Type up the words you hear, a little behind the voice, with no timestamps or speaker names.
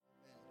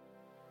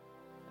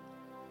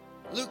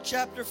Luke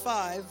chapter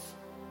 5.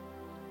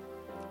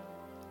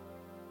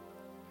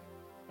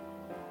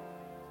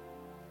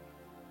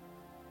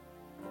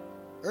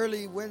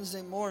 Early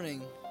Wednesday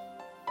morning,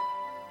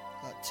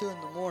 about 2 in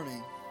the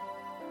morning,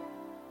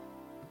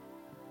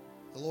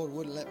 the Lord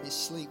wouldn't let me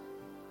sleep.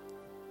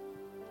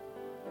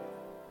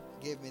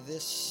 He gave me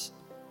this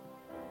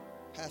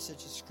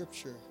passage of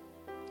Scripture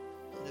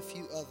and a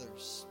few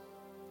others.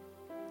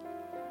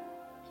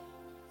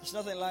 There's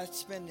nothing like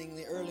spending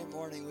the early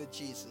morning with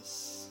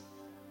Jesus.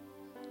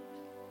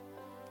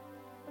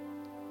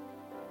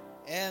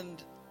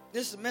 And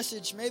this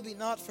message maybe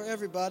not for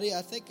everybody.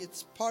 I think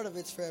part of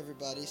it's for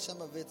everybody.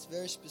 Some of it's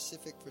very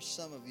specific for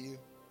some of you.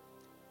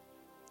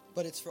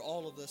 But it's for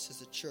all of us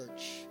as a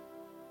church.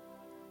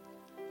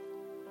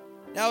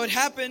 Now it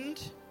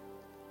happened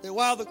that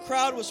while the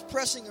crowd was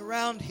pressing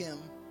around him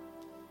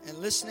and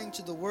listening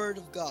to the word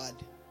of God,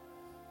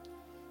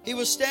 he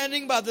was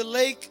standing by the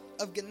lake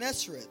of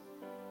Gennesaret.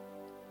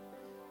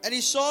 And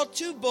he saw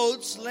 2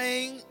 boats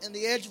laying in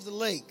the edge of the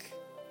lake.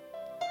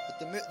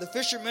 But the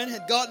fishermen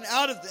had gotten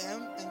out of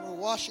them and were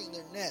washing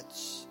their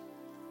nets.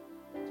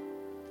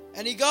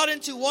 And he got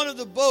into one of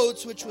the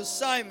boats, which was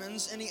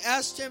Simon's, and he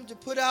asked him to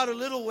put out a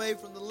little way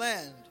from the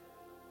land.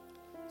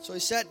 So he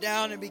sat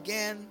down and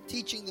began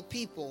teaching the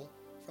people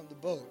from the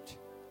boat.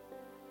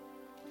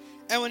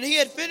 And when he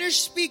had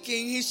finished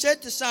speaking, he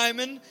said to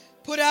Simon,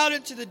 "Put out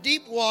into the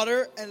deep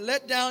water and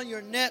let down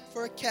your net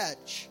for a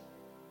catch."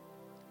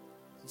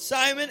 And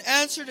Simon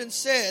answered and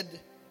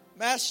said,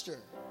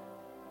 "Master,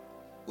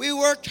 we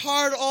worked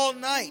hard all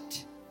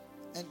night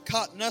and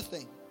caught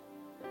nothing.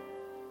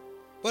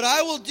 But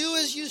I will do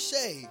as you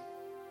say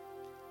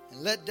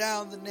and let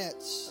down the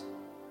nets."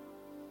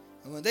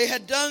 And when they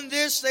had done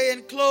this, they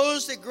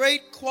enclosed a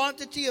great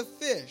quantity of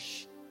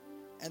fish,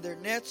 and their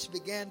nets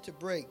began to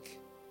break.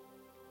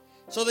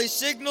 So they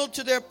signaled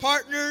to their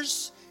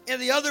partners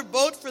in the other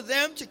boat for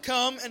them to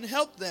come and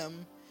help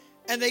them.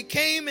 And they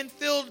came and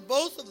filled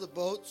both of the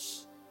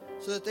boats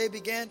so that they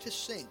began to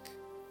sink.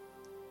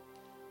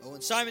 But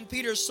when Simon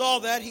Peter saw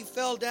that, he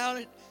fell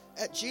down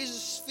at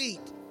Jesus' feet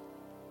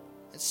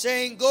and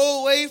saying, "Go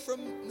away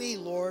from me,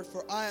 Lord,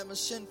 for I am a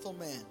sinful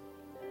man."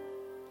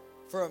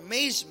 For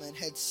amazement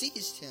had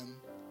seized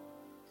him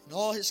and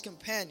all his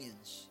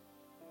companions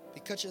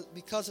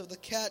because of the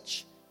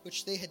catch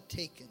which they had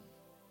taken.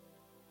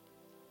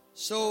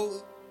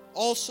 So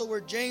also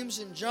were James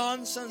and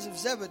John, sons of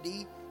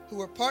Zebedee, who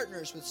were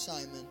partners with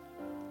Simon.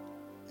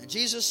 And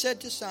Jesus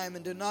said to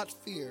Simon, "Do not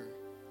fear,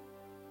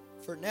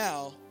 for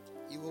now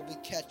you will be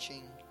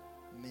catching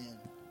men."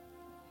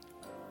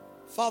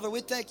 Father,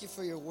 we thank you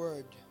for your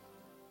word.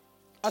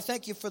 I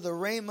thank you for the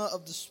rhema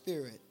of the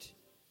Spirit.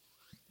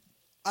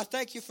 I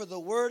thank you for the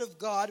word of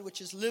God, which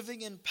is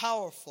living and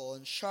powerful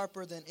and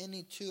sharper than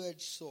any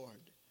two-edged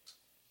sword.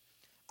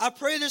 I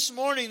pray this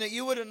morning that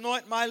you would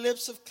anoint my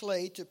lips of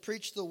clay to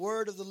preach the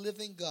word of the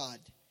living God,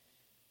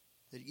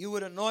 that you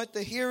would anoint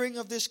the hearing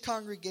of this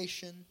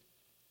congregation,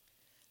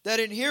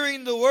 that in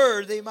hearing the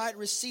word they might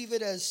receive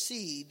it as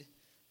seed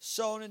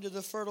sown into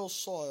the fertile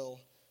soil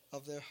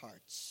of their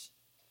hearts.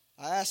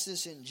 I ask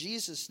this in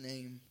Jesus'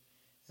 name.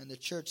 And the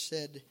church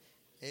said,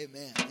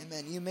 amen.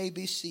 Amen. You may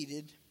be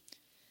seated.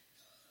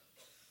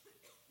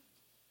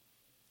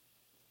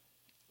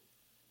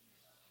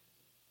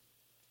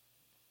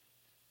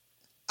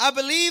 I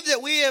believe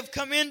that we have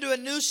come into a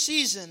new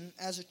season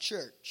as a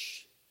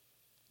church.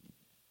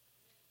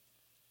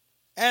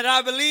 And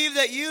I believe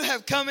that you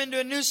have come into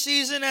a new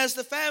season as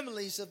the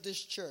families of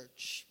this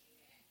church.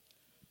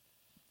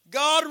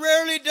 God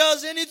rarely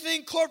does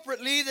anything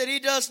corporately that he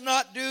does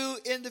not do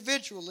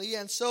individually.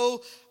 And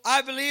so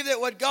I believe that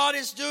what God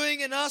is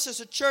doing in us as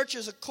a church,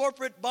 as a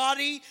corporate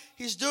body,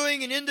 he's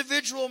doing in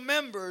individual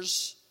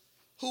members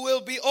who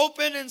will be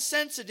open and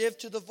sensitive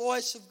to the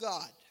voice of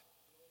God.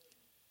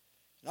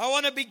 And I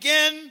want to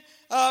begin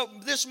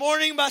this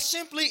morning by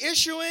simply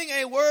issuing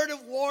a word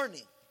of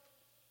warning,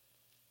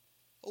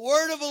 a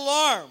word of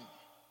alarm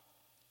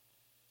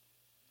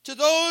to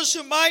those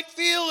who might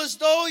feel as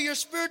though your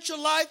spiritual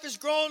life has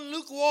grown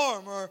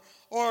lukewarm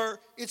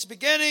or it's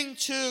beginning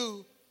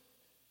to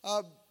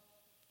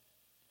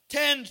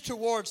tend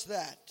towards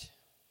that.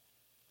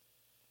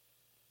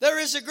 There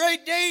is a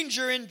great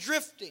danger in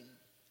drifting.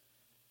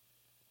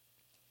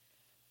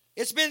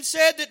 It's been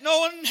said that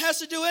no one has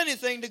to do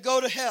anything to go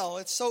to hell.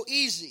 It's so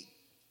easy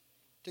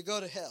to go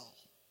to hell.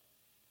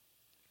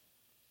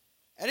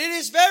 And it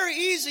is very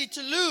easy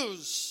to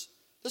lose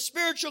the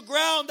spiritual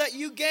ground that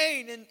you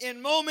gain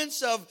in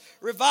moments of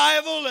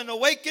revival and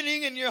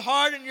awakening in your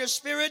heart and your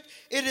spirit.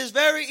 It is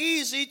very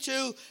easy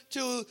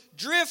to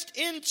drift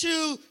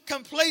into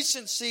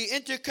complacency,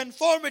 into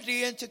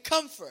conformity, into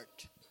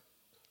comfort.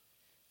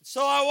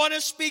 So I want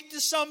to speak to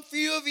some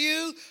few of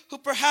you who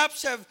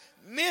perhaps have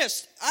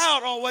missed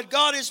out on what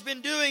God has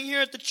been doing here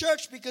at the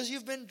church because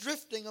you've been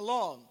drifting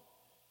along.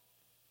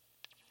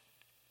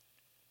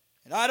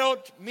 And I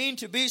don't mean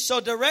to be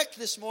so direct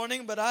this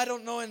morning, but I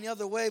don't know any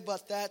other way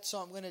but that, so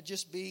I'm going to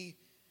just be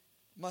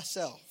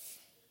myself.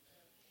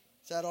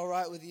 Is that all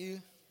right with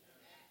you?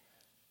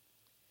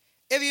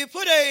 If If you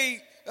put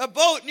a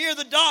boat near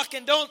the dock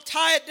and don't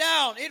tie it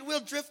down, it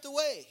will drift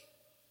away.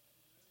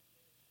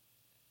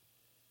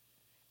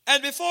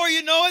 And before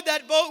you know it,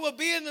 that boat will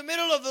be in the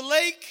middle of the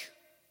lake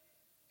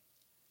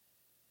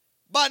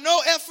by no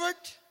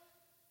effort,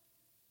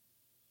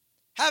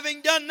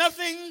 having done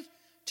nothing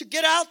to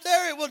get out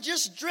there. It will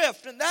just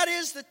drift. And that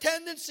is the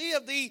tendency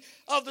of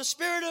the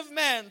spirit of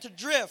man, to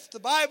drift. The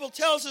Bible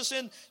tells us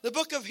in the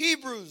book of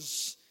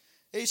Hebrews,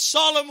 a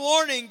solemn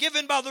warning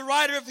given by the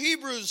writer of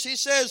Hebrews. He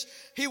says,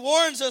 he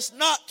warns us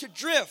not to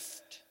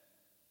drift,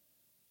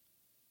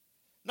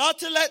 not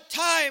to let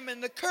time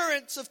and the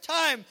currents of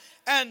time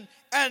and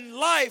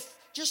life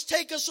just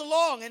take us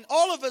along. And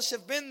all of us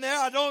have been there.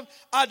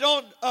 I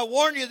don't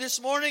warn you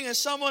this morning as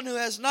someone who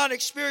has not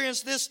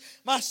experienced this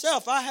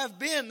myself. I have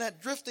been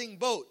that drifting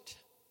boat.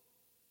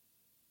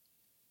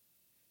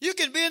 You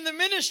can be in the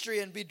ministry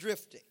and be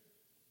drifting.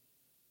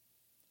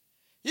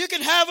 You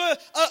can have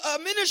a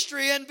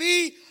ministry and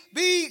be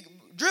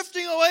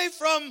drifting away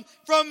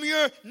from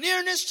your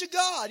nearness to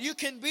God. You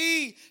can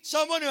be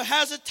someone who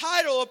has a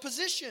title, a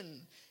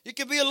position. You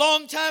can be a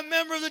long-time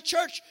member of the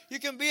church. You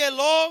can be a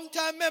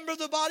long-time member of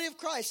the body of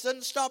Christ.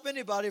 Doesn't stop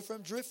anybody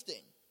from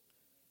drifting.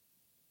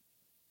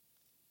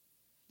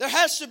 There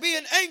has to be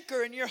an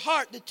anchor in your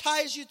heart that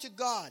ties you to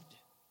God.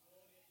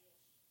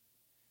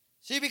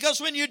 See,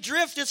 because when you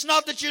drift, it's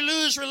not that you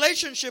lose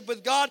relationship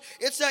with God.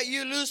 It's that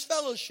you lose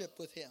fellowship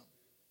with Him.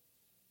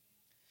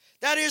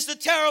 That is the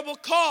terrible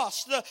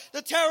cost.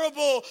 The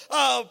terrible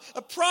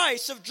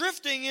price of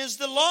drifting is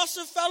the loss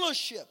of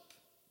fellowship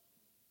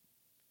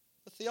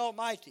with the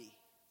Almighty.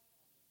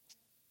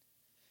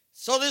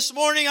 So this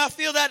morning I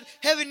feel that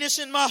heaviness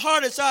in my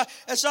heart as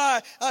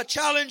I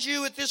challenge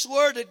you with this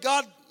word that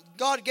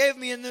God gave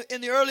me in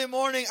the early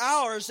morning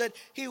hours, that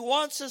He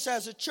wants us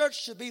as a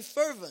church to be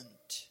fervent.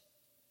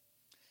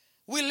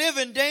 We live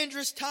in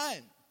dangerous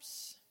times.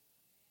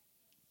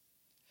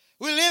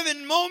 We live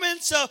in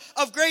moments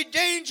of great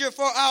danger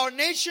for our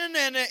nation,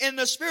 and in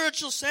the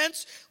spiritual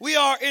sense, we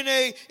are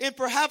in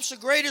perhaps the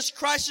greatest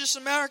crisis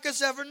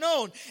America's ever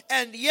known.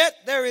 And yet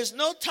there is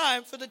no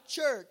time for the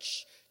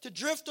church to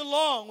drift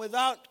along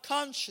without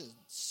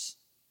conscience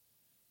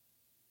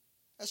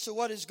as to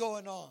what is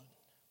going on.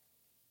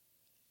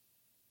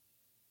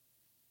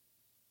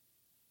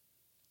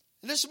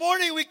 And this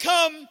morning we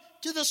come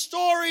to the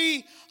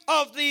story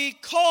of the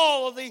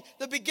call, of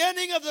the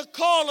beginning of the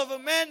call of a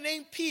man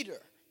named Peter.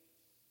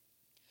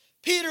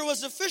 Peter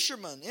was a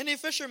fisherman. Any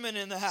fishermen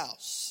in the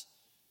house?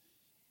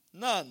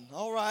 None.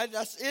 All right.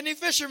 That's any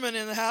fishermen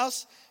in the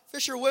house?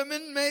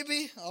 Fisherwomen,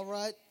 maybe? All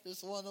right.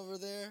 There's one over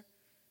there.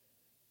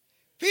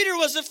 Peter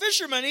was a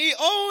fisherman. He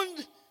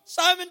owned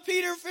Simon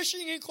Peter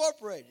Fishing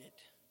Incorporated.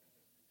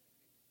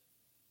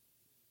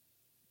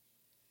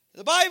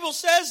 The Bible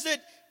says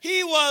that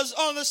he was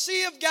on the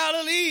Sea of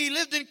Galilee. He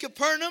lived in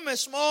Capernaum, a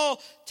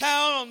small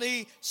town on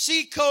the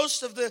sea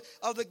coast of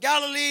the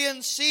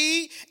Galilean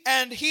Sea,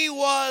 and he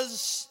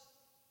was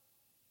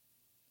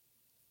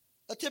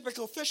a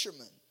typical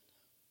fisherman.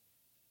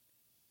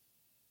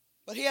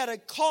 But he had a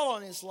call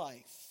on his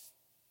life.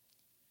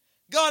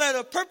 God had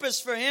a purpose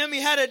for him.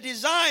 He had a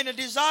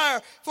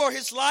desire for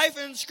his life.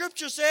 And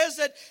Scripture says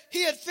that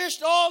he had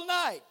fished all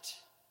night.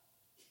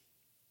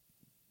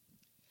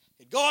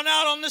 He'd gone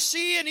out on the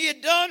sea and he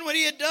had done what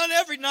he had done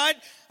every night,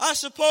 I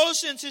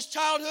suppose, since his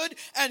childhood.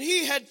 And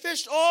he had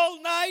fished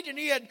all night and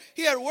he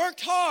had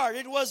worked hard.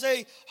 It was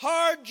a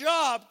hard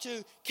job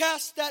to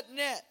cast that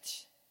net,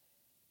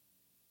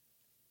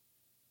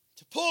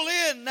 to pull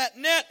in that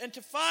net and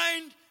to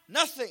find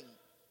nothing.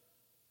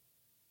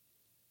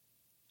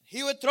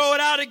 He would throw it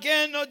out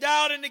again, no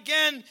doubt, and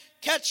again,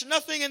 catch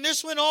nothing. And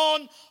this went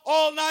on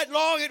all night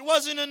long. It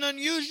wasn't an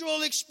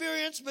unusual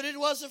experience, but it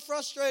was a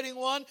frustrating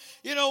one.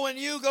 You know, when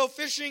you go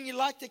fishing, you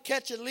like to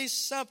catch at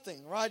least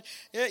something, right?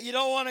 You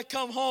don't want to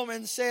come home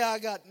and say, I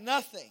got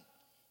nothing.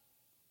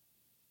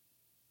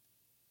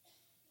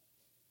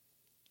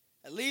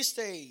 At least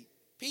a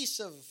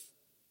piece of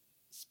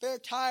spare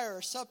tire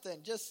or something.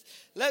 Just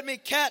let me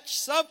catch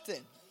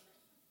something.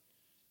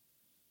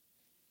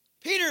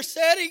 Peter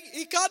said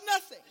he caught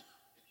nothing.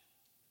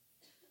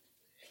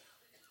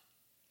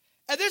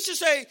 And this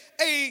is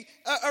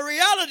a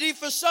reality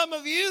for some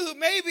of you who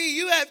maybe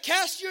you have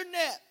cast your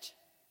net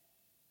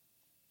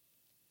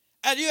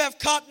and you have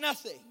caught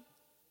nothing.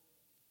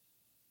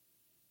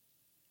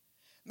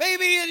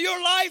 Maybe in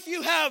your life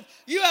you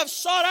have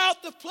sought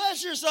out the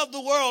pleasures of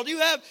the world. You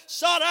have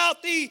sought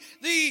out the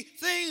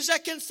things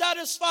that can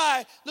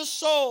satisfy the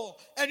soul,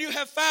 and you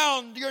have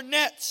found your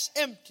nets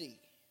empty.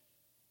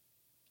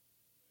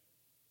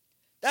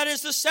 That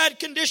is the sad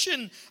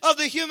condition of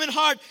the human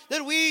heart,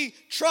 that we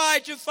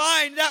try to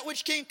find that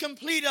which can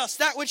complete us,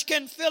 that which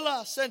can fill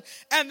us.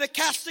 And the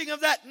casting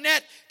of that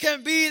net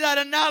can be that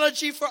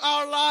analogy for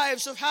our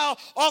lives of how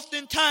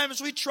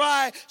oftentimes we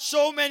try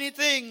so many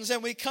things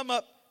and we come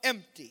up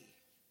empty.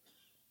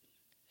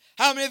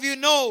 How many of you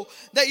know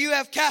that you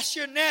have cast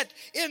your net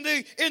in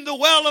the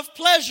well of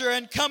pleasure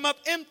and come up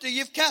empty?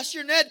 You've cast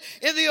your net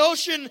in the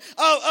ocean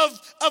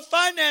of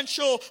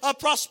financial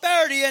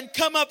prosperity and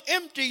come up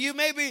empty. You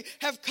maybe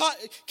have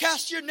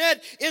cast your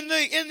net in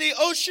the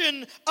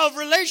ocean of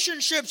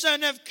relationships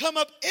and have come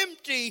up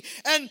empty,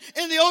 and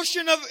in the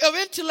ocean of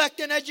intellect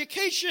and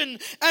education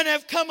and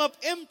have come up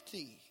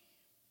empty.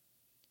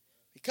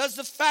 Because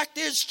the fact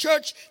is,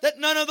 church, that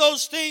none of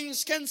those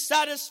things can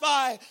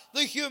satisfy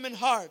the human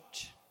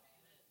heart.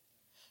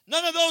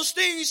 None of those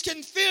things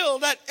can fill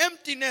that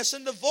emptiness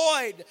and the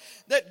void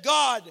that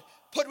God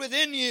put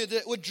within you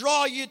that would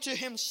draw you to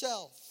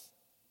Himself.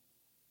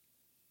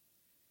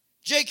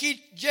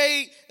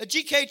 G.K.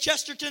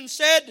 Chesterton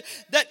said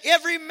that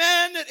every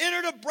man that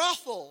entered a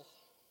brothel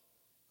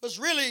was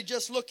really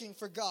just looking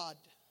for God.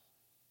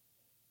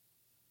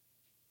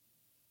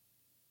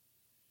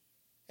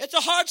 It's a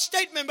hard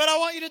statement, but I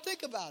want you to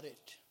think about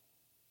it.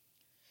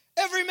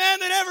 Every man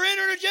that ever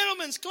entered a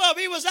gentleman's club,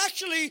 he was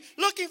actually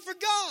looking for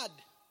God.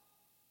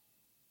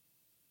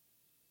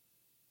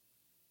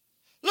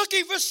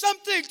 Looking for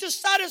something to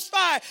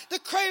satisfy the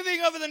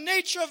craving of the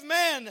nature of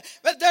man.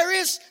 But there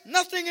is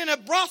nothing in a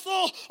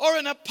brothel or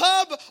in a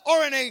pub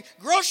or in a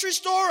grocery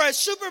store or a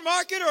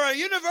supermarket or a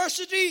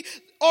university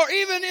or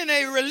even in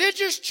a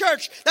religious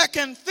church that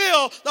can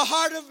fill the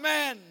heart of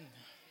man.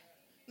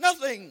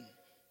 Nothing.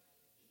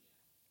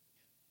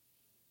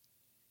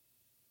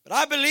 But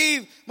I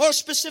believe, more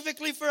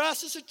specifically for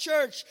us as a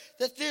church,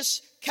 that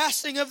this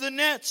casting of the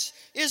nets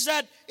is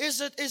an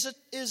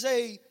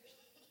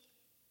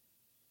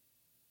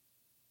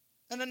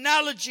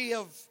analogy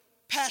of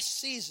past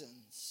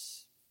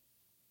seasons.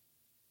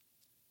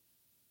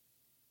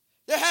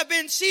 There have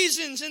been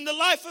seasons in the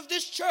life of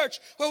this church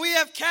where we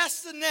have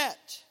cast the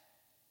net.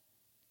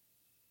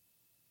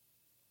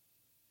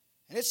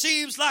 And it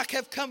seems like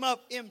have come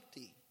up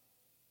empty.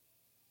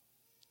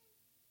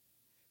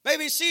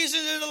 Maybe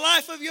seasons in the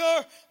life of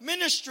your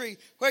ministry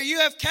where you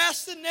have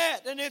cast the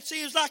net and it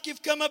seems like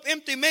you've come up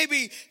empty.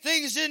 Maybe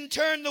things didn't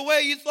turn the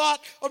way you thought,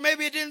 or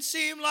maybe it didn't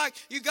seem like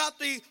you got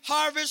the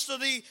harvest or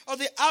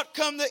the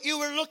outcome that you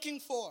were looking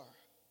for.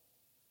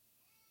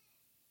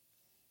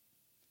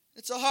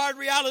 It's a hard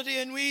reality,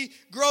 and we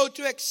grow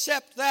to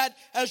accept that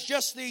as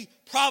just the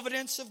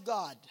providence of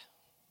God.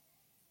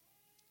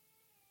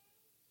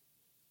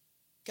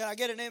 Can I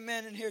get an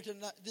amen in here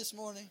tonight, this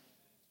morning?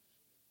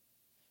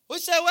 We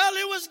say, well,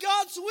 it was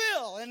God's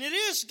will, and it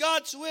is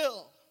God's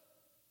will.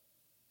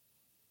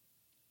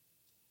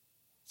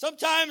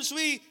 Sometimes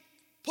we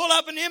pull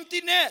up an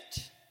empty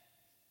net.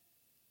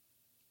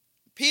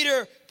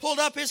 Peter pulled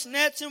up his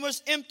nets and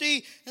was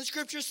empty, and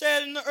Scripture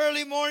said in the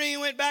early morning he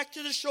went back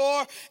to the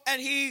shore,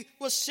 and he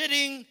was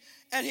sitting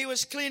and he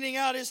was cleaning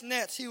out his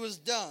nets. He was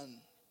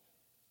done.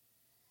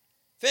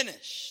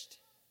 Finished.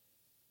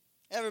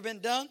 Ever been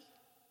done?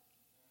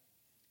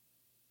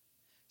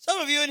 Some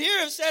of you in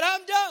here have said,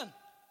 I'm done.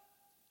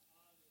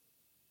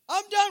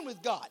 I'm done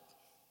with God.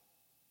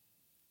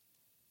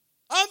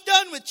 I'm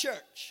done with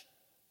church.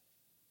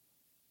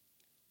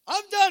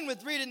 I'm done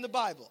with reading the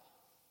Bible.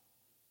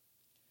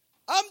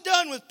 I'm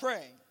done with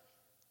praying.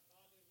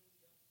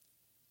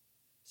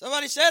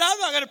 Somebody said, I'm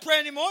not going to pray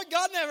anymore.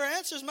 God never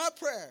answers my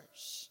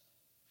prayers.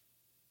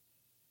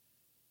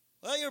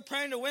 Well, you're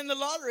praying to win the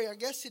lottery. I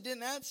guess He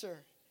didn't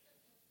answer.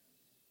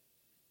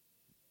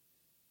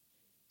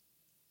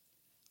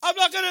 I'm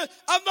done.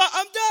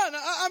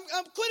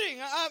 I'm quitting.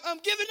 I'm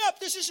giving up.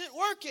 This isn't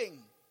working.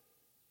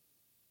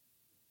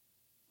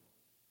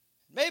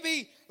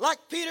 Maybe like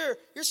Peter,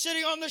 you're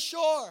sitting on the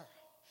shore.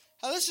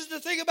 Now this is the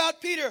thing about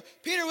Peter.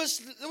 Peter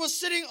was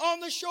sitting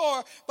on the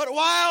shore, but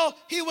while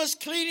he was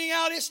cleaning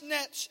out his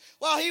nets,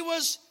 while he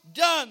was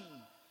done,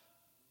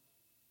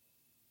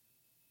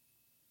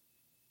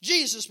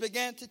 Jesus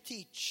began to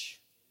teach.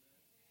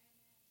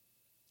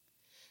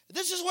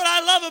 This is what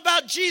I love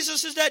about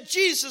Jesus, is that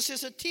Jesus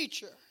is a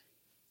teacher.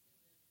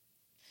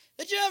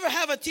 Did you ever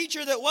have a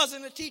teacher that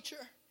wasn't a teacher?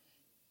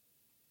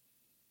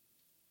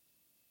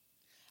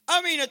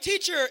 I mean, a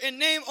teacher in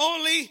name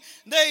only.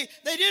 They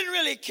didn't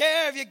really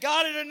care if you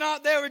got it or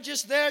not. They were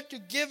just there to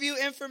give you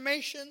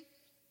information.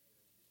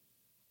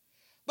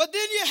 But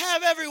then you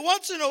have every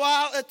once in a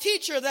while a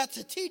teacher that's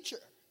a teacher.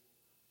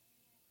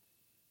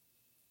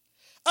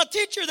 A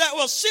teacher that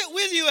will sit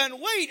with you and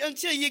wait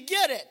until you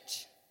get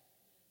it.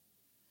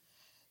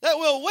 That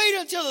will wait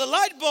until the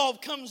light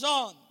bulb comes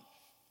on.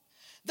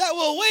 That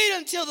will wait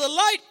until the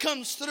light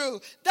comes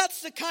through.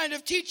 That's the kind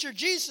of teacher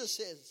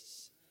Jesus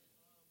is.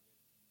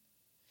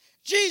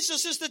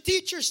 Jesus is the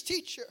teacher's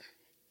teacher.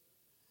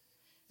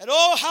 And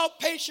oh, how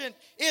patient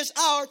is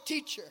our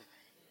teacher.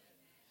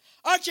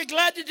 Aren't you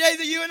glad today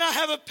that you and I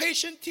have a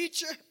patient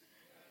teacher?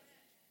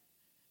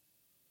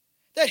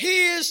 That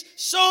He is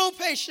so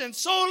patient,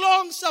 so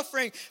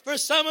long-suffering. For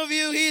some of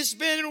you, He's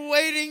been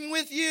waiting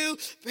with you,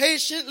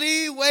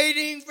 patiently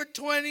waiting for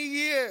 20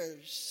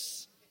 years.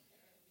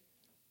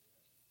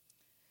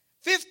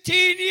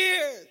 15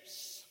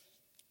 years.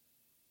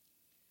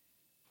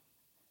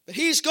 But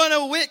he's going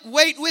to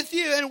wait with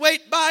you and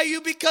wait by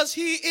you because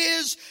he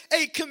is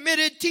a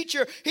committed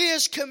teacher. He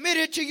is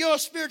committed to your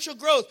spiritual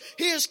growth.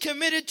 He is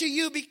committed to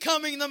you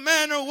becoming the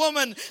man or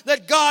woman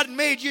that God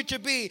made you to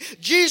be.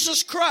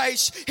 Jesus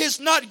Christ has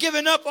not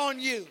given up on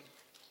you.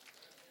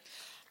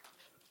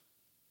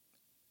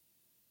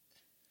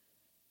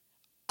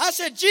 I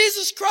said,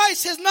 Jesus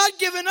Christ has not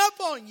given up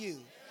on you.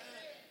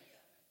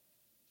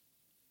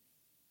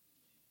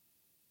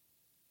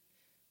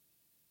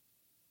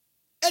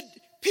 And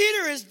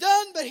Peter is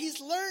done, but he's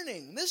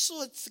learning. This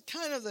was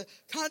kind of the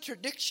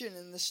contradiction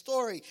in the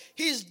story.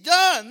 He's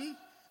done,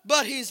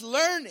 but he's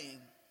learning.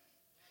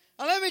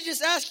 Now let me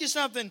just ask you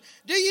something.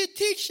 Do you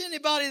teach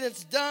anybody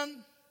that's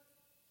done?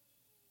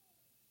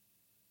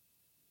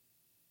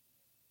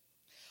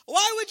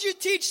 Why would you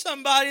teach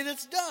somebody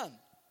that's done?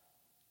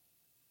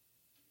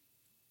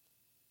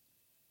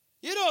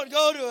 You don't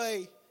go to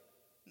a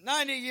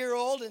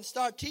 90-year-old and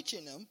start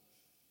teaching them.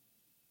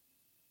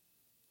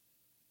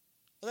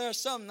 Well, there are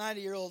some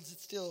 90-year-olds that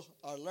still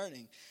are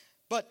learning.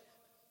 But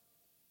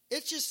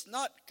it's just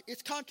not,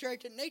 it's contrary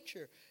to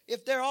nature.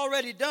 If they're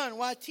already done,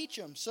 why teach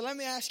them? So let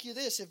me ask you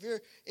this.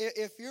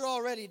 If you're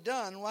already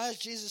done, why is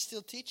Jesus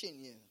still teaching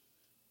you?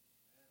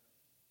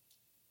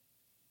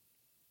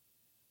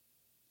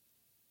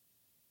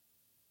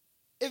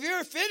 If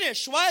you're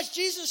finished, why is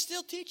Jesus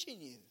still teaching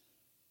you?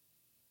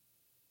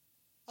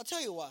 I'll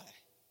tell you why.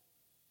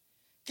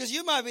 Because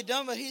you might be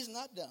done, but he's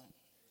not done.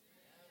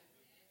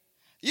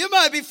 You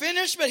might be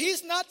finished, but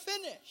he's not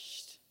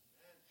finished.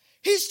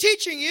 He's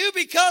teaching you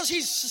because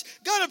he's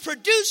going to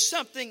produce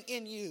something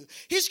in you.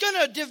 He's going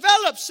to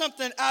develop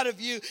something out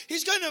of you.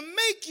 He's going to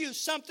make you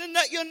something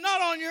that you're not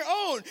on your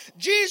own.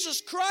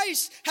 Jesus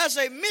Christ has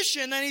a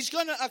mission and he's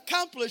going to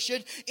accomplish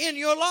it in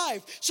your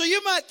life. So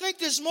you might think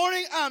this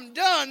morning, I'm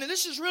done. And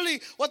this is really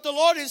what the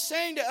Lord is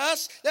saying to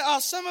us. There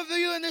are some of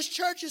you in this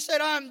church who said,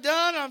 I'm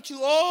done. I'm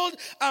too old.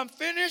 I'm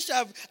finished.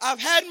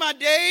 I've had my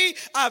day.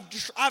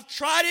 I've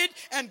tried it.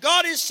 And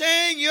God is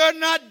saying, you're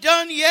not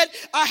done yet.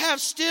 I have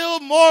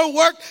still more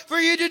work for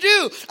you to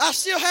do. I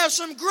still have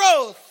some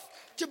growth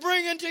to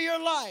bring into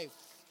your life.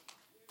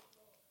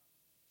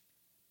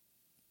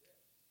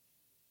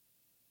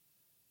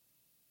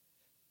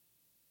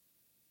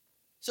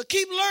 So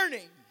keep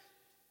learning.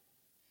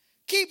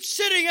 Keep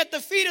sitting at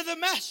the feet of the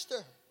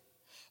Master.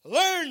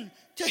 Learn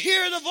to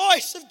hear the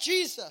voice of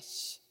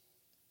Jesus.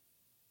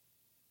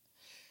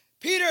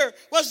 Peter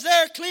was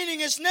there cleaning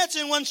his nets,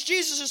 and once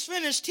Jesus is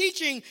finished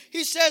teaching,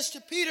 he says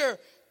to Peter,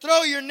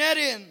 throw your net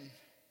in.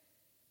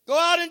 Go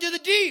out into the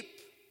deep.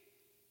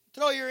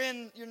 Throw your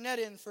net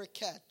in for a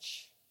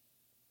catch.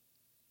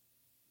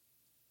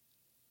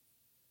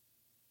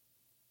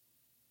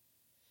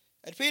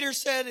 And Peter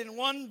said in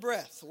one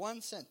breath,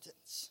 one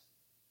sentence,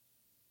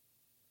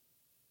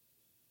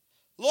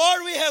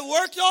 Lord, we have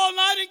worked all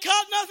night and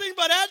caught nothing,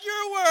 but at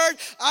your word,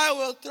 I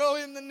will throw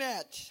in the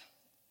net.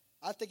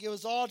 I think it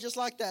was all just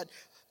like that.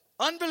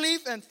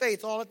 Unbelief and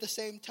faith all at the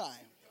same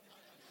time.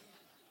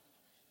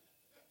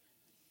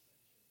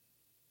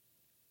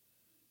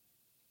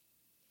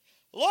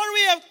 Lord,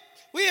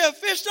 we have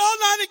fished all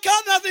night and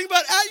caught nothing, but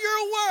at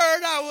your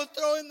word I will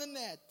throw in the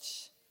net.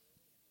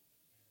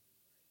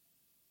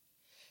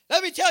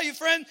 Let me tell you,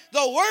 friend,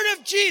 the word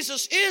of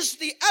Jesus is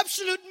the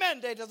absolute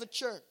mandate of the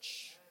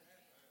church.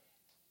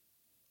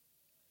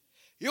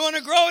 You want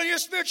to grow in your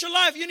spiritual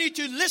life, you need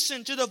to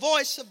listen to the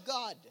voice of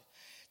God,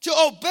 to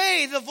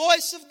obey the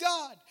voice of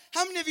God.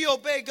 How many of you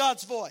obey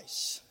God's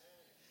voice?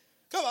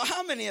 Come on,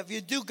 how many of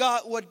you do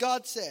what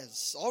God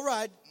says? All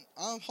right.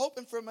 I'm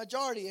hoping for a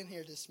majority in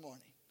here this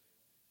morning.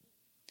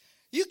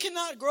 You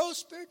cannot grow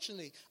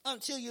spiritually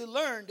until you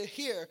learn to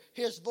hear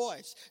his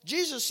voice.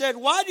 Jesus said,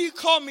 why do you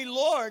call me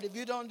Lord if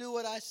you don't do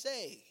what I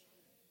say?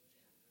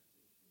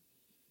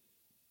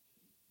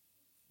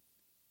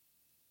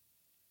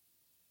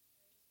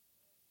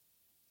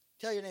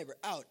 Tell your neighbor,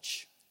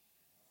 ouch.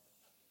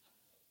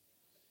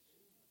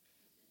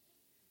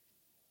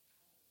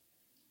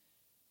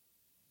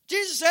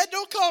 Jesus said,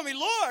 don't call me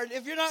Lord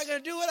if you're not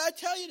going to do what I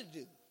tell you to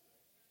do.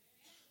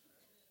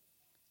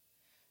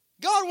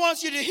 God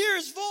wants you to hear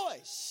his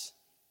voice.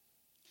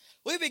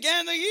 We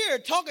began the year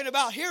talking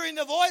about hearing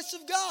the voice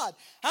of God.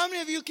 How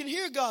many of you can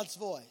hear God's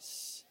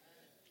voice?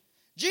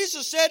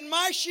 Jesus said,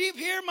 my sheep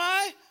hear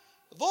my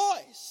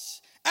voice,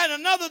 and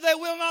another they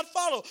will not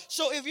follow.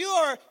 So if you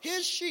are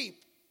his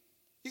sheep,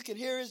 you can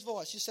hear his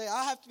voice. You say,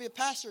 I have to be a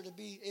pastor to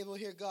be able to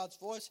hear God's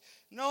voice.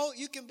 No,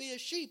 you can be a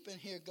sheep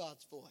and hear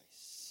God's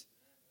voice.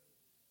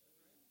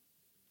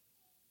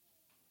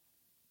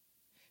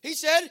 He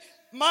said,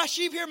 my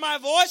sheep hear my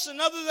voice,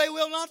 another they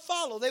will not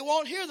follow. They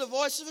won't hear the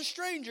voice of a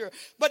stranger.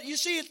 But you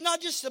see, it's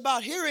not just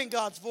about hearing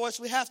God's voice.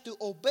 We have to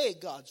obey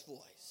God's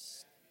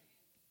voice.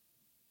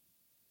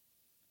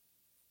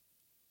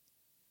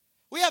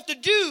 We have to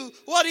do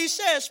what he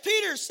says.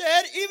 Peter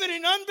said, even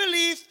in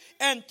unbelief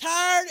and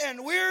tired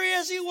and weary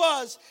as he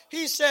was,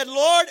 he said,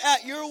 Lord,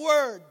 at your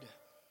word.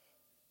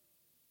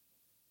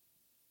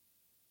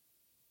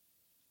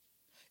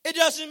 It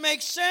doesn't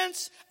make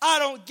sense. I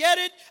don't get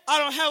it. I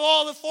don't have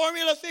all the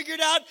formula figured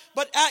out,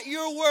 but at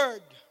your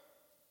word.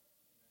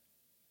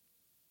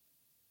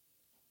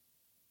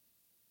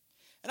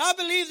 And I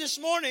believe this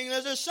morning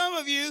that there's some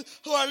of you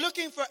who are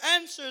looking for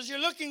answers. You're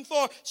looking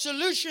for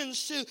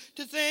solutions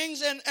to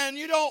things, and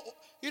you don't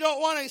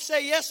want to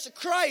say yes to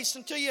Christ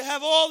until you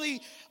have all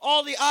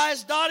the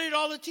I's dotted,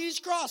 all the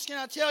T's crossed. Can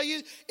I tell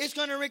you, it's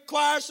going to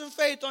require some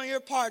faith on your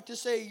part to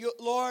say,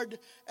 Lord,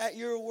 at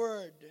your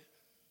word.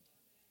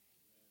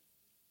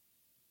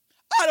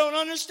 I don't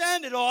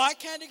understand it all. I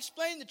can't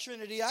explain the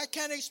Trinity. I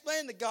can't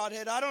explain the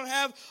Godhead. I don't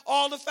have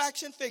all the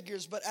facts and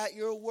figures, but at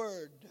your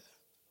word.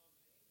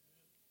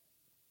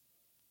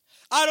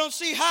 I don't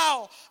see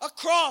how a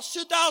cross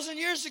 2,000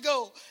 years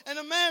ago and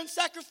a man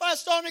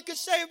sacrificed on it could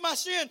save my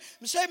sin,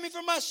 save me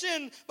from my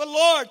sin. But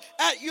Lord,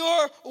 at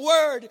your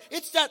word,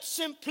 it's that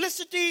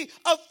simplicity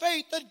of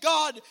faith that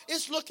God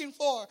is looking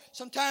for.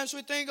 Sometimes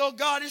we think, oh,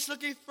 God is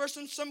looking for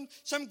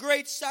some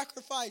great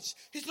sacrifice.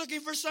 He's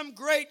looking for some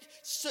great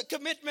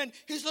commitment.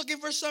 He's looking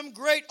for some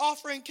great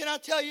offering. Can I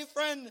tell you,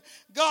 friend,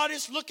 God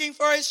is looking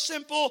for a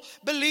simple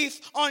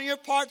belief on your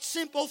part,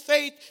 simple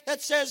faith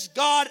that says,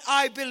 God,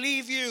 I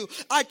believe you.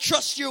 I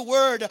trust your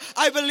word.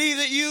 I believe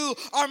that you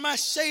are my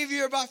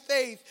Savior by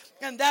faith,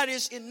 and that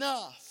is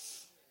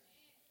enough.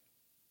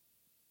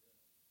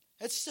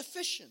 It's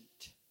sufficient.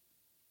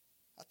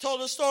 I told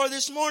a story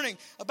this morning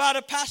about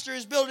a pastor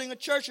who's building a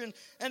church,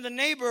 and the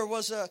neighbor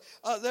was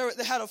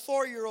they had a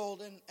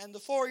 4-year-old, and the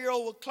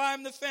 4-year-old would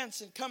climb the fence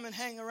and come and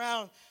hang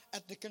around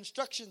at the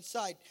construction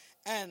site.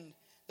 And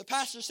the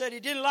pastor said he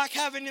didn't like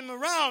having him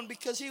around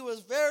because he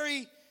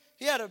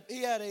had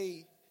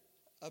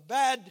a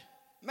bad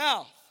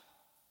mouth.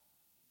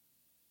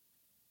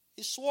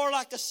 He swore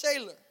like a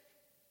sailor,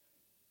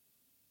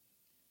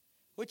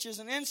 which is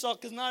an insult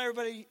because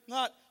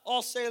not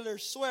all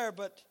sailors swear,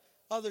 but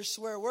others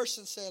swear worse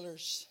than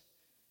sailors.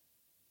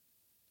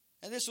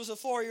 And this was a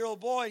 4-year-old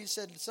boy. He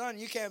said, son,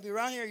 you can't be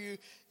around here.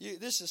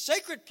 This is a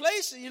sacred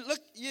place. And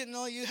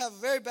you have a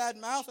very bad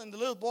mouth. And the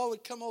little boy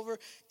would come over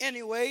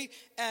anyway.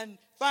 And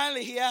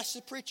finally he asked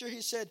the preacher,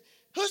 he said,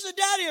 who's the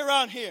daddy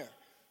around here?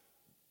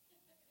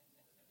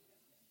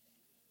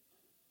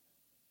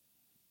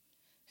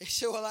 He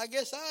said, well, I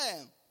guess I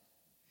am.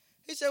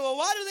 He said, well,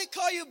 why do they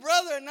call you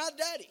brother and not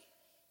daddy?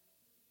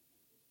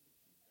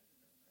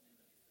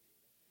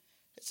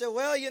 He said,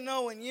 well,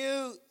 when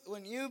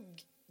you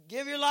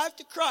give your life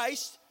to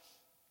Christ,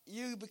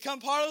 you become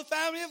part of the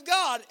family of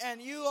God,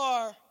 and you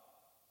are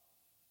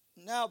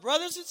now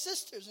brothers and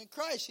sisters in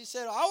Christ. He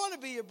said, I want to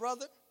be your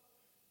brother.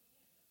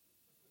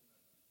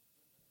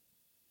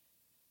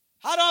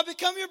 How do I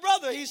become your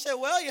brother? He said,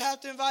 well, you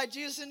have to invite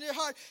Jesus into your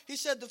heart. He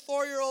said, the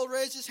 4-year-old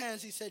raised his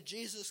hands. He said,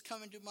 Jesus,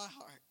 come into my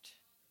heart.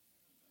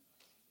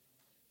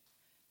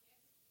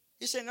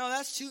 He said, no,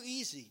 that's too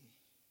easy.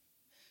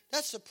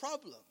 That's the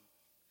problem.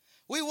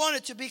 We want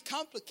it to be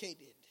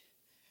complicated.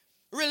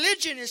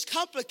 Religion is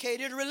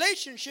complicated.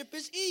 Relationship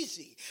is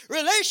easy.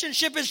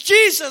 Relationship is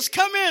Jesus,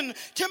 come in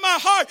to my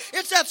heart.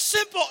 It's that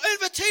simple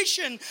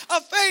invitation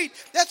of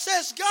faith that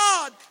says,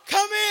 God,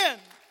 come in.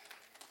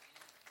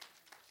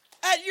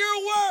 At your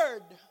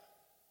word.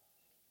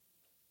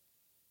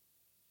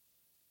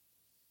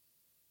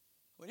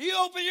 When you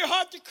open your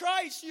heart to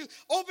Christ, you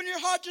open your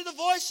heart to the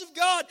voice of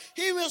God,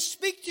 He will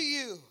speak to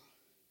you.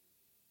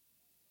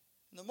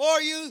 And the more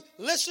you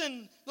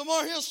listen, the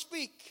more He'll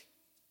speak.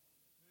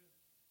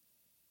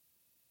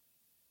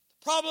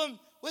 The problem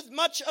with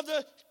much of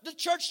the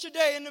church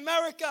today in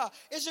America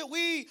is that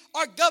we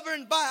are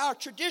governed by our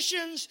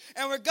traditions,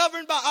 and we're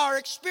governed by our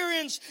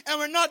experience, and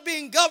we're not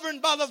being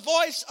governed by the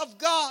voice of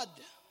God.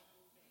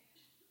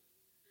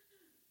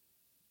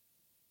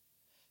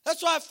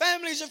 That's why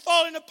families are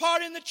falling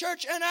apart in the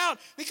church and out,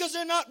 because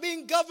they're not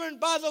being governed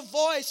by the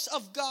voice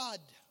of God.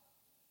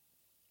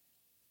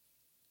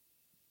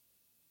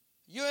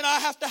 You and I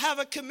have to have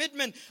a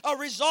commitment, a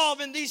resolve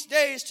in these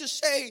days to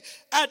say,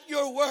 at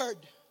your word.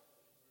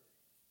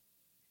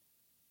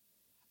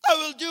 I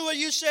will do what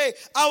you say.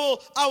 I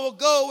will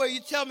go where you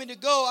tell me to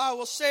go. I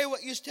will say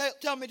what you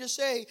tell me to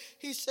say.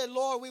 He said,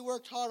 Lord, we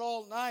worked hard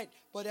all night,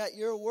 but at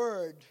your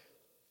word,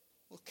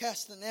 we'll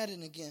cast the net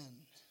in again.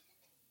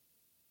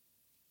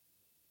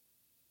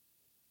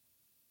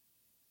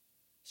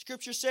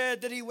 Scripture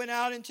said that he went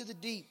out into the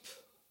deep.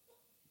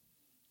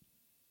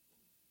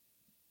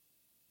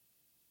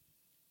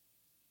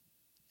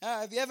 Now,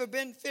 have you ever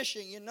been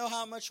fishing? You know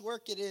how much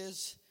work it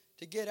is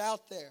to get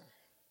out there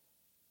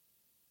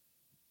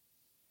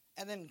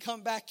and then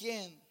come back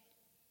in,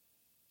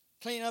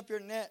 clean up your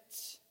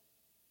nets,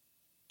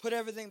 put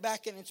everything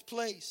back in its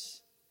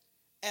place,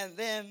 and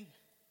then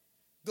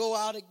go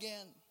out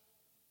again.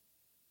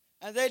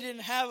 And they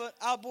didn't have an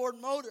outboard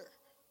motor.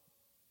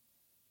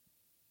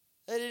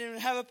 They didn't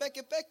even have a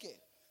peke-peke.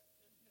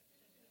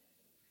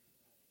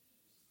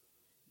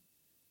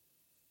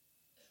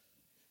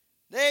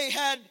 They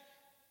had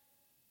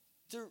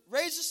to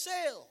raise a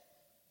sail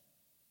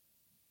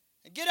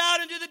and get out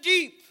into the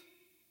deep.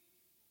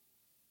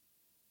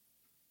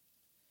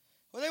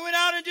 When they went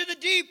out into the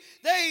deep,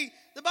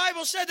 the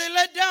Bible said they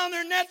let down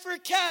their net for a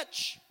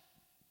catch.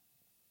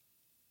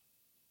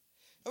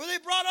 And when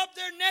they brought up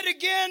their net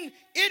again,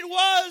 it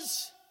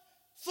was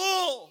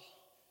full.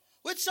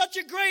 With such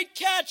a great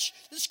catch,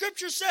 the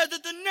scripture said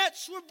that the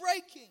nets were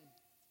breaking.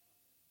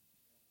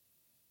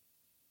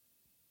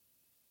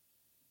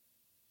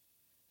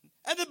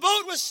 And the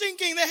boat was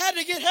sinking. They had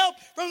to get help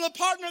from the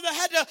partner. They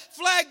had to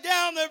flag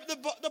down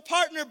the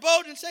partner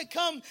boat and say,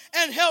 come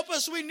and help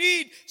us. We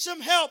need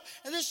some help.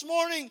 And this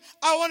morning,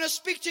 I want to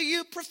speak to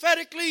you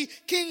prophetically,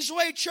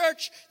 Kingsway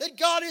Church, that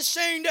God is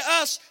saying to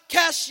us,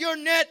 cast your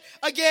net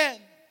again.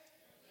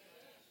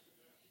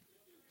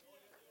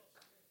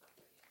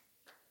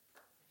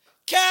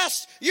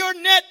 Cast your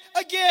net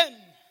again.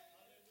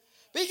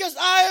 Because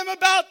I am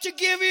about to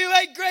give you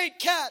a great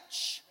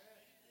catch.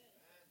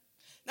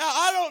 Now,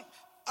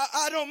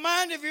 I don't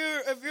mind if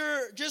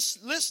you're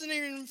just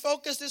listening and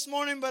focused this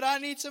morning, but I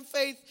need some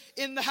faith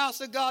in the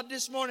house of God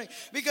this morning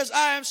because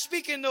I am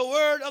speaking the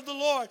word of the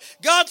Lord.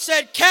 God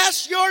said,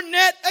 cast your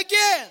net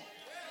again.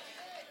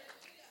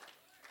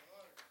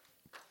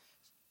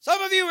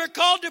 Some of you were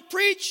called to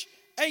preach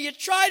and you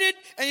tried it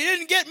and you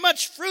didn't get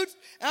much fruit.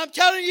 And I'm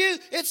telling you,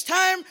 it's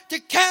time to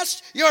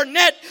cast your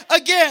net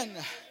again.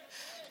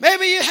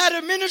 Maybe you had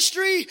a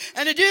ministry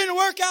and it didn't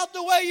work out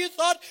the way you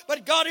thought,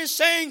 but God is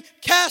saying,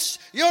 cast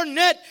your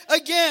net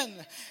again.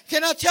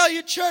 Can I tell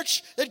you,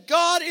 church, that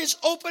God is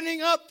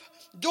opening up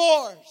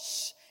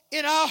doors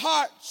in our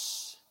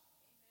hearts,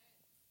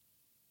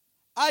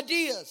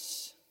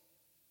 ideas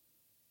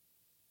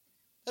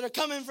that are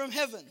coming from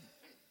heaven.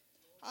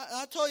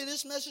 I told you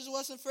this message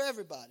wasn't for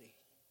everybody,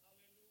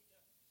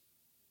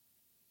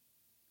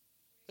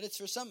 but it's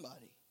for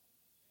somebody.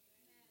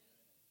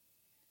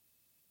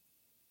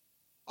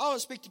 I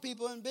always speak to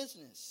people in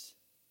business.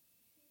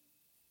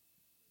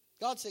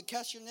 God said,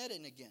 cast your net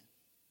in again.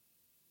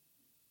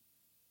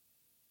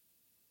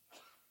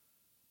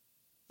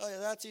 Oh, yeah,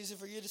 that's easy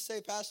for you to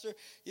say, Pastor.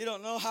 You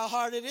don't know how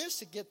hard it is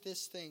to get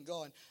this thing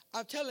going.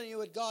 I'm telling you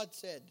what God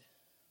said.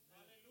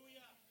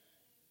 Hallelujah.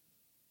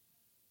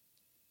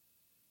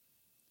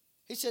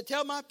 He said,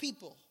 tell my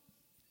people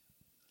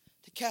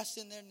to cast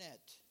in their net.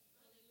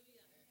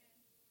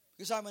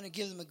 Because I'm going to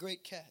give them a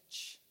great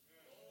catch.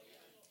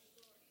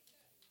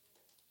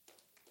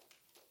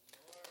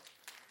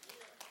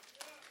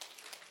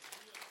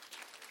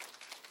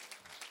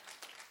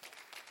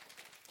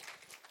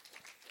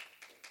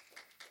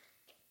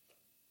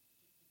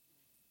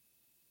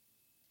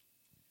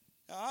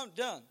 Now, I'm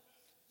done.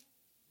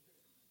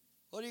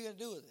 What are you going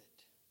to do with it?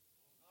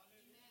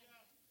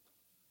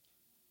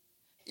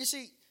 You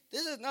see,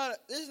 this is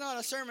not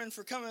a sermon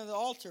for coming to the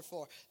altar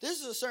for.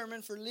 This is a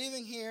sermon for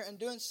leaving here and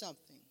doing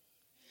something.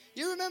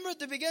 You remember at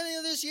the beginning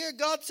of this year,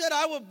 God said,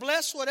 I will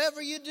bless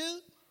whatever you do.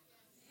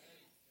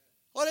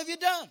 What have you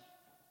done?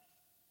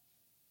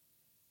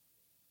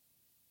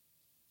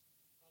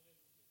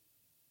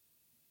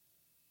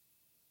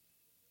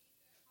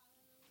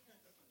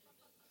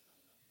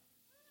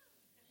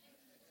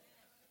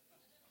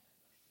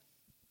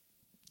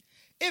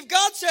 If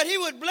God said he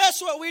would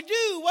bless what we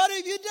do, what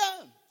have you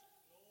done?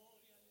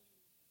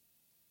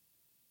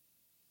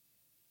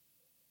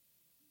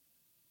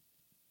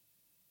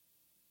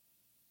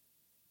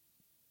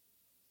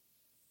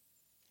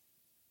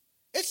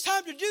 It's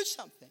time to do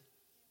something.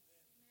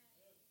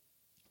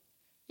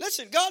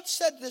 Listen, God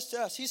said this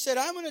to us. He said,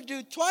 I'm going to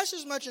do twice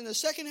as much in the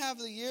second half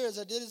of the year as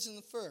I did in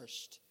the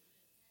first.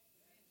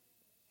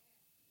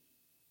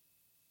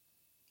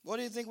 What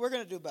do you think we're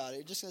going to do about it?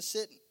 You're just going to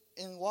sit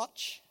and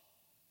watch?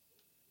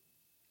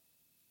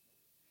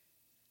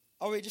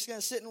 Are we just going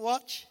to sit and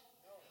watch?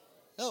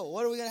 No.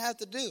 What are we going to have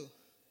to do?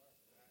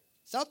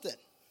 Something.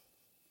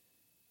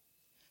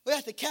 We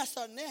have to cast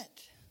our net.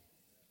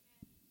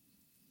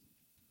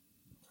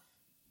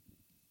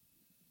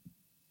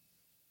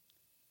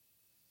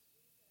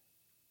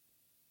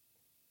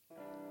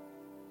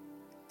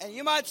 And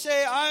you might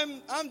say,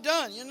 I'm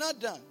done. You're not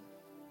done.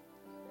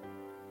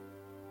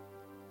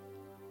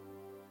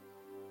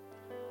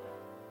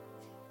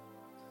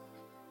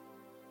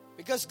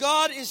 Because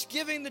God is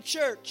giving the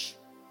church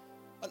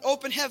an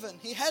open heaven.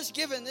 He has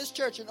given this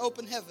church an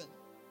open heaven.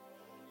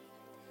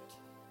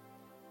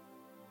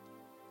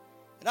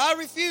 And I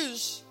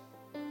refuse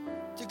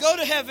to go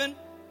to heaven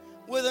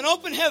with an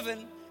open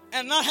heaven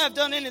and not have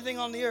done anything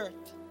on the earth.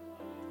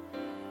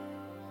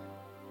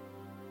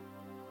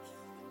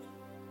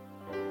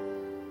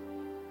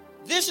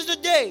 This is a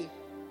day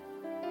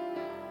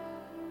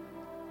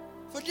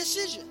for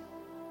decision.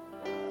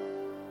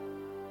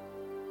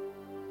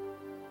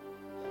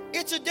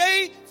 It's a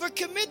day for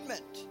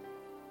commitment.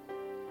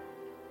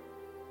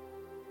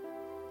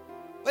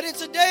 But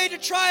it's a day to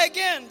try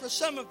again for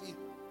some of you.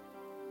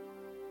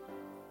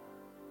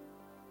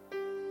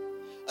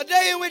 A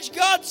day in which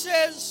God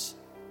says,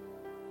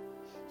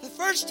 the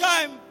first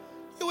time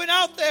you went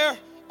out there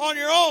on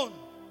your own,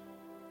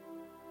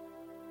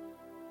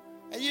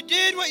 and you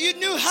did what you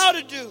knew how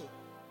to do.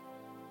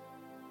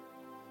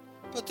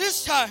 But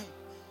this time,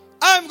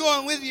 I'm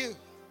going with you.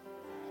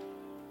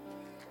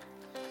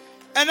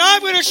 And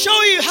I'm going to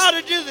show you how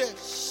to do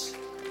this.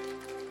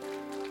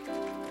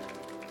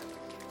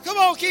 Come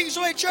on,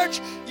 Kingsway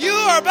Church. You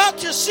are about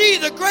to see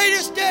the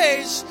greatest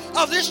days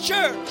of this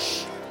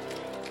church.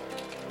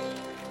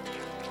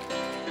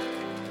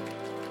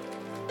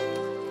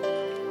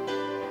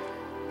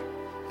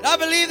 And I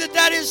believe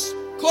that is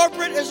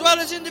corporate as well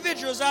as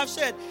individuals. I've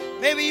said,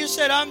 maybe you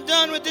said, I'm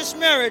done with this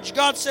marriage.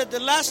 God said, the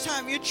last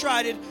time you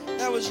tried it,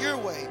 that was your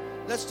way.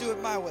 Let's do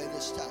it my way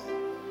this time.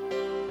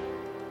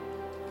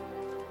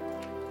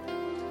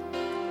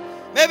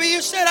 Maybe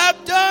you said,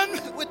 I'm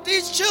done with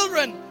these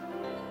children.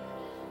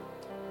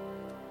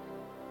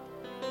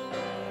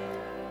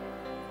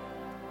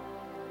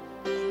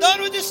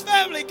 Done with this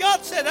family.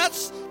 God said,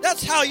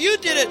 that's how you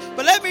did it,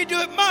 but let me do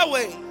it my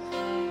way.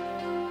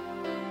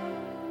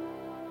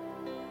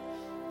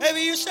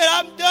 Maybe you said,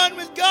 I'm done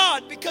with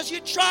God because you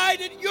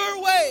tried it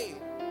your way.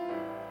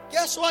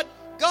 Guess what?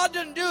 God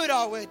doesn't do it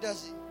our way,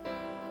 does He?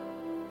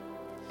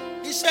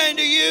 He's saying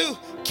to you,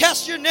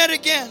 cast your net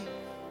again.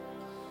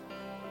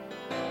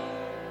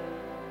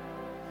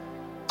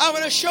 I'm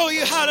going to show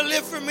you how to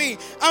live for me.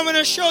 I'm going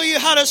to show you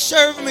how to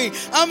serve me.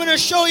 I'm going to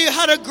show you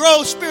how to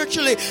grow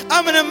spiritually.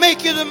 I'm going to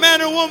make you the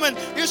man or woman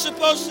you're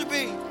supposed to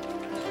be.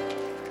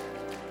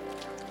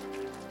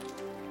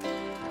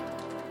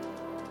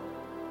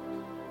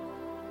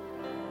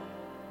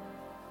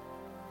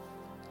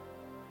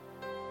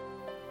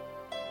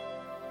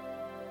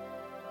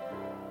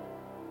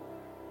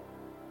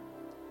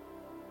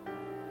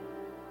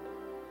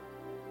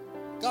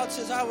 God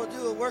says, I will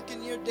do a work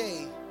in your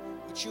day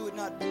which you would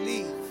not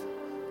believe,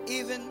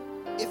 even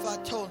if I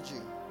told you.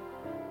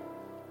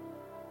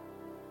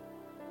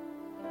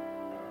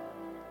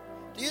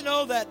 Do you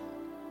know that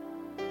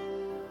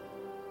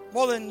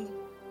more than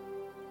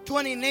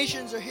 20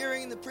 nations are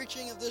hearing the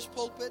preaching of this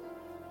pulpit?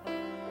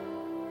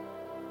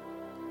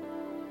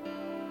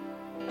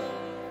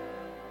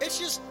 It's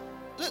just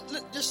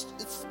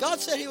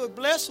God said He would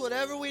bless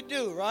whatever we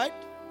do, right?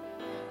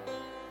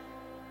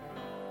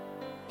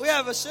 We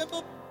have a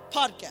simple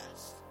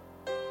podcast.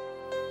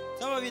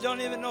 Some of you don't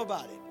even know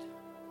about it.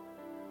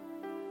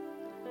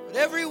 But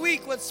every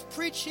week what's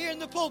preached here in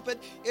the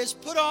pulpit is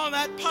put on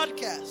that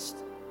podcast.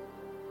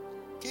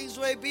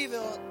 Kingsway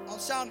Beeville on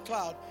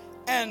SoundCloud.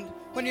 And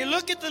when you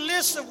look at the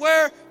list of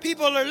where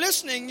people are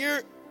listening,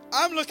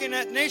 I'm looking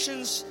at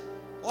nations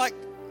like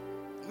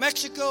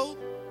Mexico,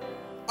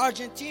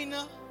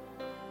 Argentina,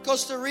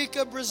 Costa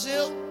Rica,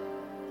 Brazil,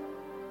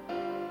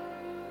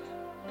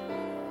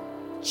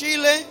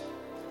 Chile,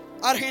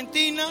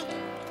 Argentina.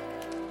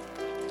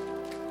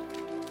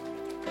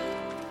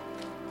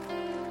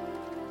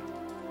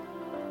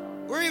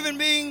 We're even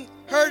being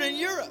heard in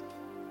Europe.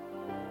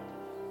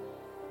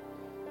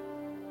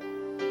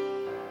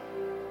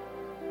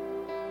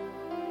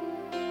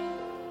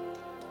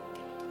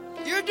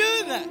 You're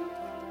doing that.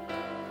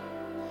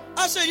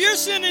 I said, you're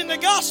sending the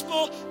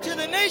gospel to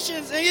the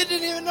nations and you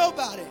didn't even know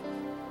about it.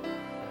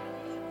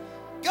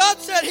 God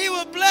said He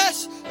will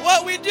bless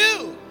what we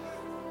do.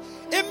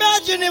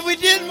 Imagine if we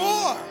did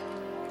more.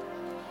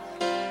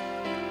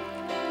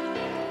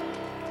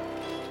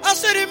 I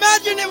said,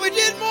 imagine if we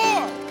did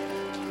more.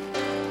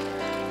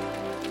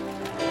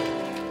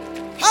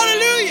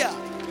 Hallelujah.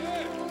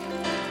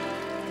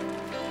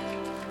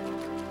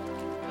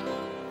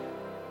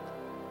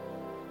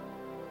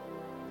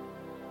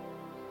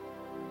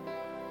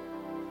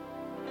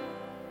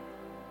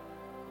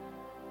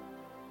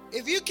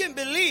 If you can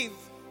believe,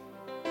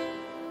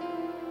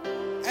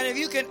 and if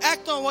you can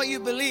act on what you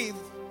believe,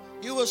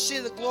 you will see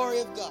the glory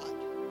of God.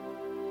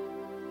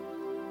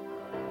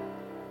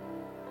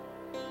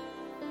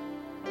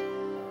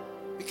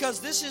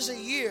 Because this is a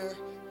year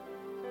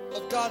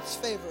of God's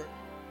favor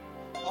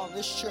on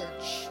this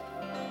church.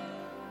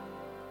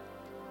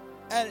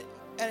 And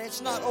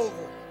it's not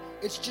over.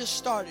 It's just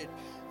started.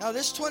 Now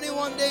this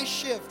 21-day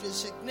shift is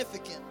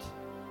significant.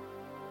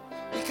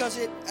 Because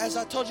it, as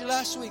I told you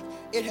last week,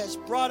 it has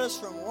brought us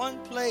from one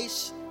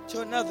place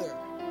to another.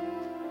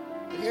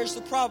 But here's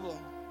the problem.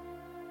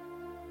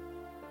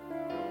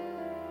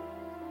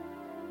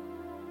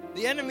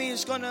 The enemy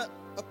is going to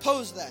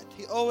oppose that.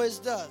 He always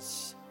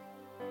does.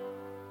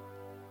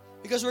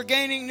 Because we're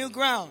gaining new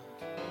ground.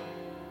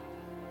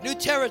 New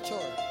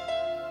territory.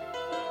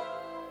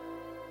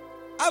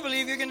 I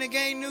believe you're going to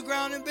gain new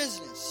ground in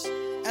business.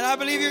 And I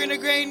believe you're going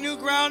to gain new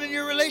ground in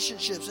your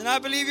relationships. And I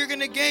believe you're going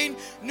to gain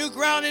new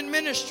ground in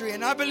ministry.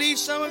 And I believe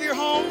some of your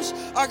homes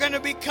are going to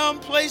become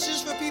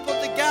places for people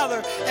to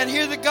gather and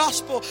hear the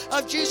gospel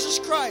of Jesus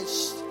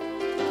Christ.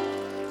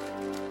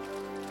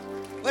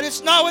 But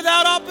it's not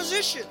without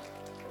opposition.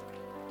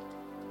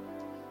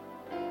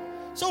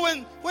 So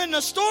when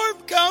the storm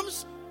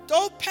comes,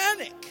 don't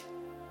panic.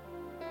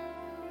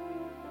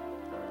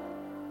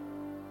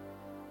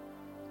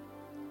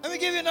 Let me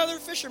give you another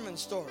fisherman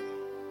story.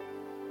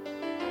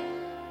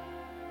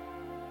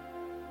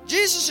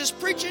 Jesus is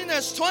preaching,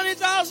 there's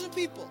 20,000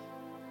 people.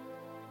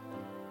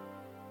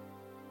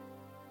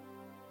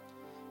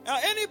 Now,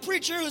 any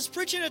preacher who's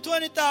preaching to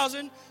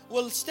 20,000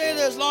 will stay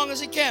there as long as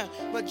he can.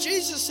 But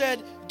Jesus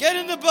said, get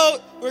in the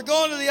boat, we're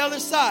going to the other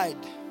side.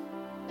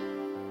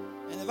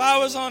 And if I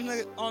was on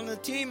the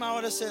team, I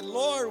would have said,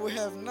 Lord, we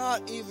have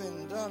not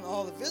even done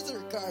all the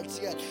visitor cards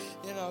yet.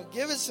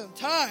 Give us some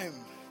time.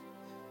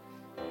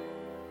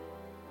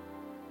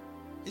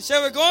 He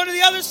said, we're going to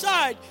the other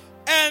side.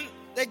 And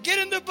they get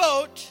in the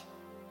boat.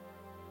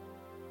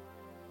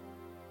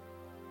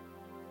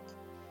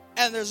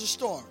 And there's a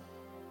storm.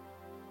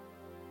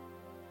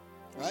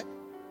 Right?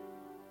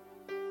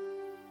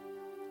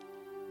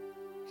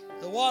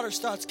 The water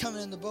starts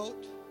coming in the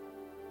boat.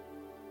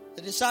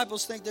 The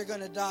disciples think they're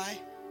going to die.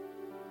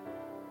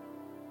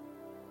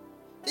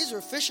 These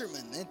were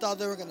fishermen. They thought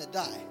they were going to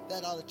die.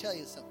 That ought to tell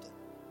you something.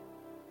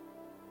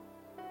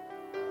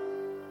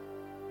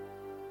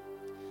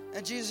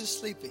 And Jesus is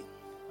sleeping.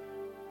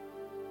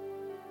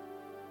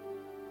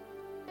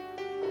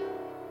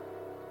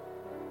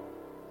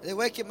 They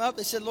wake him up.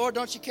 They said, Lord,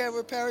 don't you care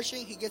we're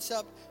perishing? He gets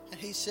up and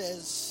he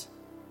says,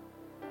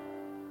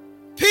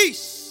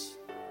 peace,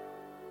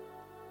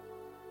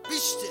 be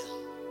still.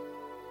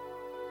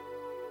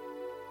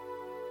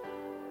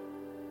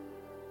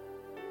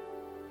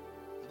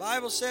 The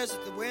Bible says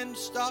that the wind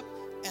stopped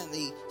and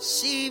the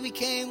sea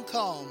became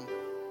calm.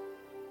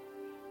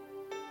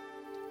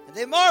 And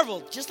they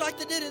marveled, just like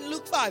they did in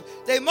Luke 5.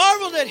 They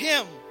marveled at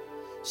him,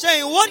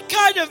 saying, what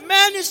kind of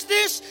man is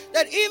this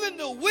that even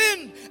the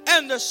wind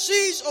and the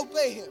seas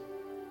obey him?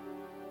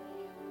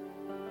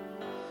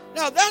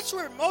 Now, that's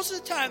where most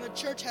of the time the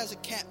church has a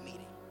camp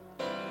meeting.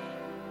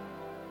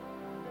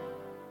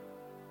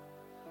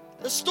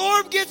 The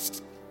storm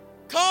gets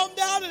calmed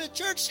down and the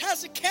church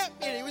has a camp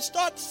meeting. We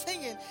start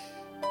singing.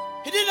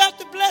 He didn't have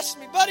to bless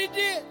me, but he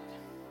did.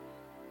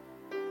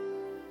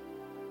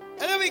 And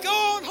then we go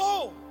on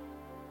home.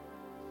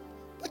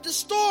 But the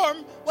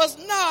storm was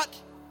not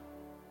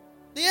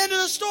the end of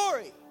the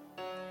story.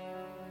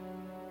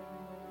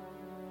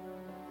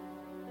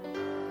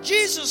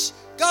 Jesus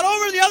got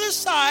over the other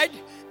side,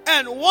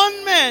 and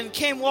one man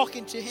came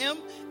walking to him,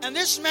 and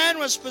this man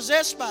was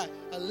possessed by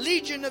a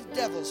legion of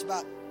devils,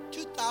 about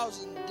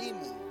 2,000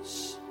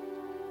 demons.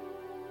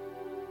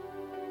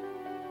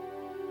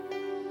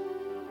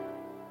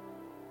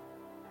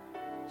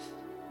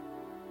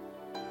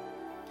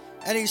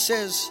 And he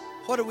says,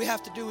 what do we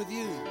have to do with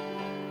you?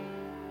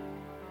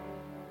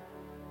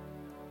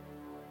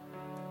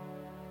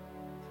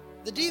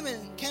 The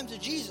demon came to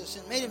Jesus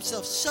and made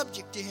himself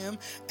subject to him,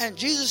 and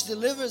Jesus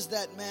delivers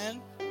that man.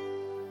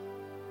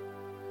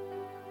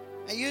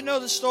 And you know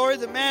the story.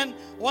 The man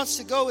wants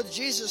to go with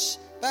Jesus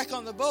back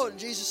on the boat, and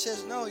Jesus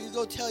says, no, you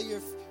go tell your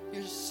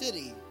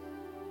city.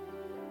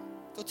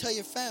 Go tell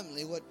your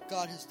family what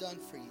God has done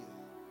for you.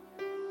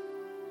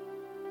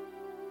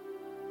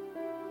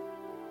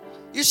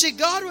 You see,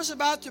 God was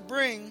about to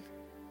bring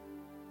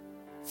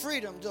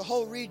freedom to a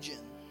whole region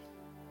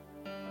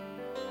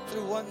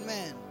through one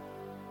man.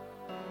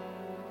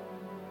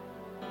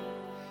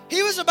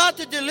 He was about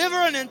to deliver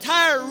an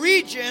entire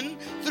region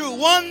through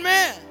one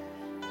man.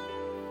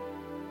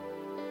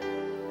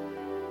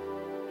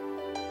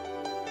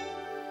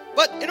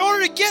 But in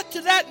order to get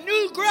to that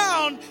new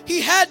ground,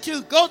 he had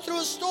to go through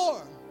a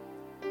storm.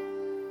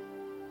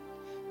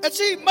 And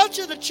see, much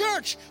of the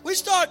church, we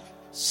start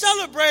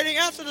celebrating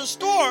after the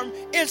storm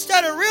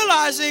instead of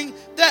realizing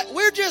that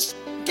we're just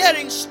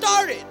getting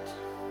started.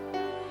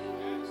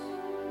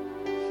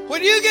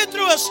 When you get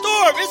through a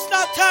storm, it's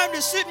not time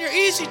to sit in your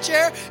easy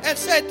chair and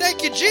say,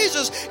 thank you,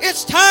 Jesus.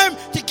 It's time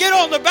to get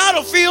on the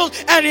battlefield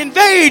and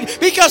invade,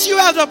 because you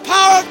have the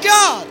power of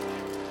God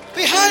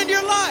behind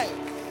your life.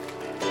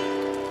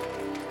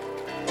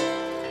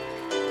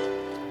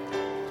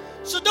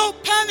 So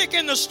don't panic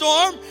in the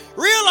storm.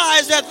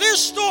 Realize that this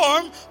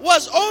storm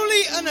was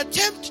only an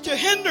attempt to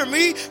hinder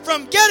me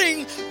from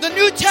getting the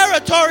new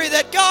territory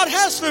that God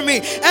has for me.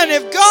 And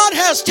if God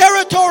has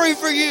territory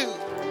for you,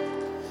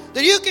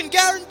 then you can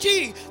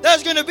guarantee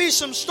there's going to be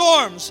some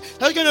storms.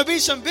 There's going to be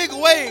some big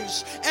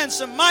waves and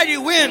some mighty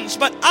winds.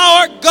 But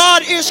our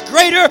God is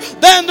greater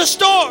than the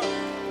storm.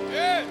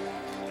 Yeah.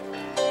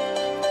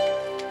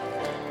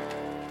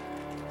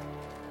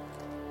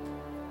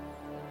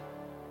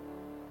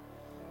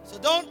 So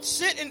don't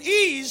sit in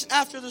ease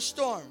after the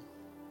storm.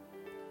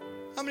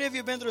 How many of you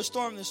have been through a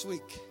storm this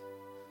week?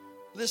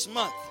 This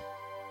month?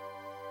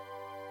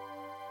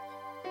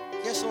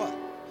 Guess what?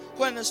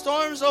 When the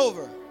storm's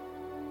over,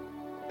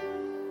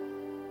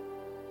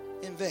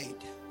 invade.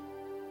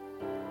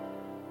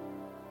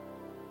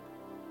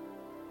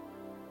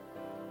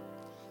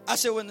 I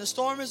said, when the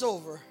storm is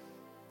over,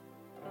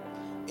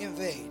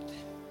 invade.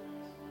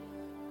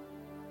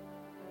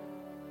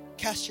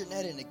 Cast your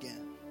net in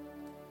again.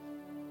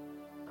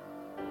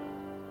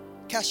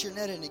 Cast your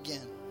net in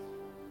again.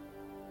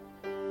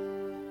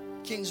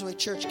 Kingsway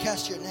Church,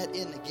 cast your net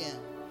in again.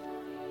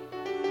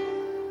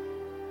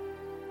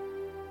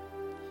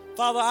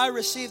 Father, I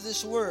receive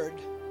this word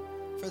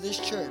for this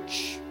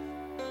church.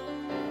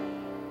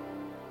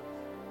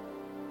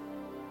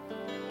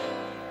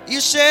 You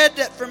said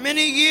that for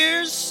many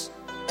years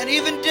and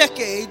even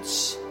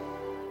decades,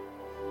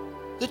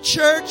 The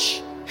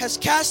church has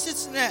cast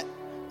its net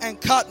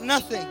and caught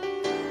nothing.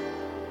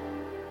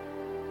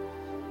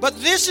 But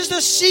this is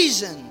the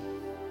season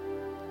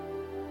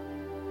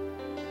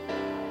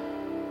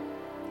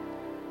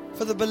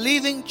for the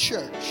believing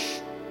church.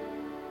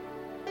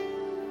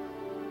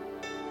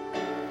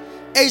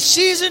 A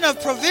season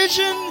of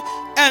provision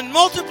and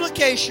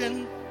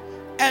multiplication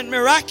and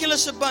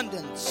miraculous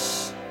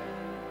abundance.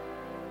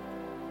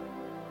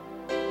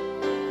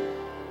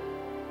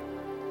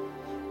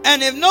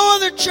 And if no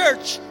other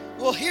church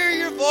will hear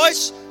your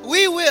voice,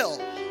 we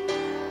will.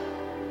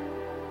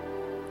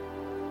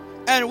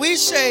 And we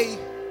say,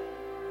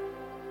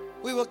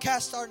 we will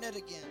cast our net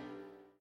again.